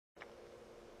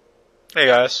Hey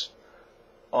guys.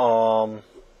 Um,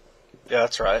 yeah,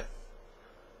 that's right.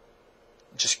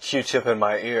 Just Q-tip in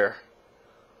my ear.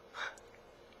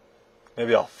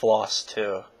 Maybe I'll floss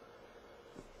too.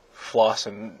 Floss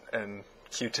and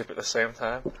Q-tip at the same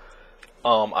time.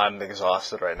 I'm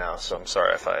exhausted right now, so I'm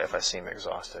sorry if I seem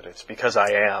exhausted. It's because I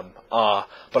am.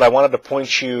 But I wanted to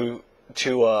point you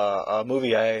to a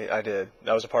movie I did.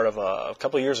 That was a part of a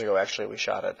couple of years ago. Actually, we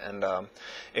shot it, and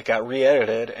it got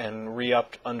re-edited and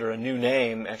re-upped under a new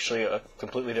name. Actually, a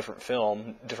completely different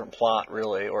film, different plot,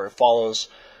 really, or it follows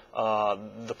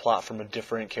the plot from a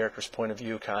different character's point of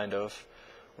view, kind of.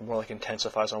 More like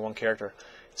intensifies on one character.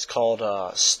 It's called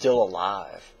Still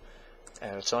Alive,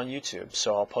 and it's on YouTube.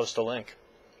 So I'll post a link.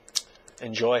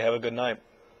 Enjoy. Have a good night.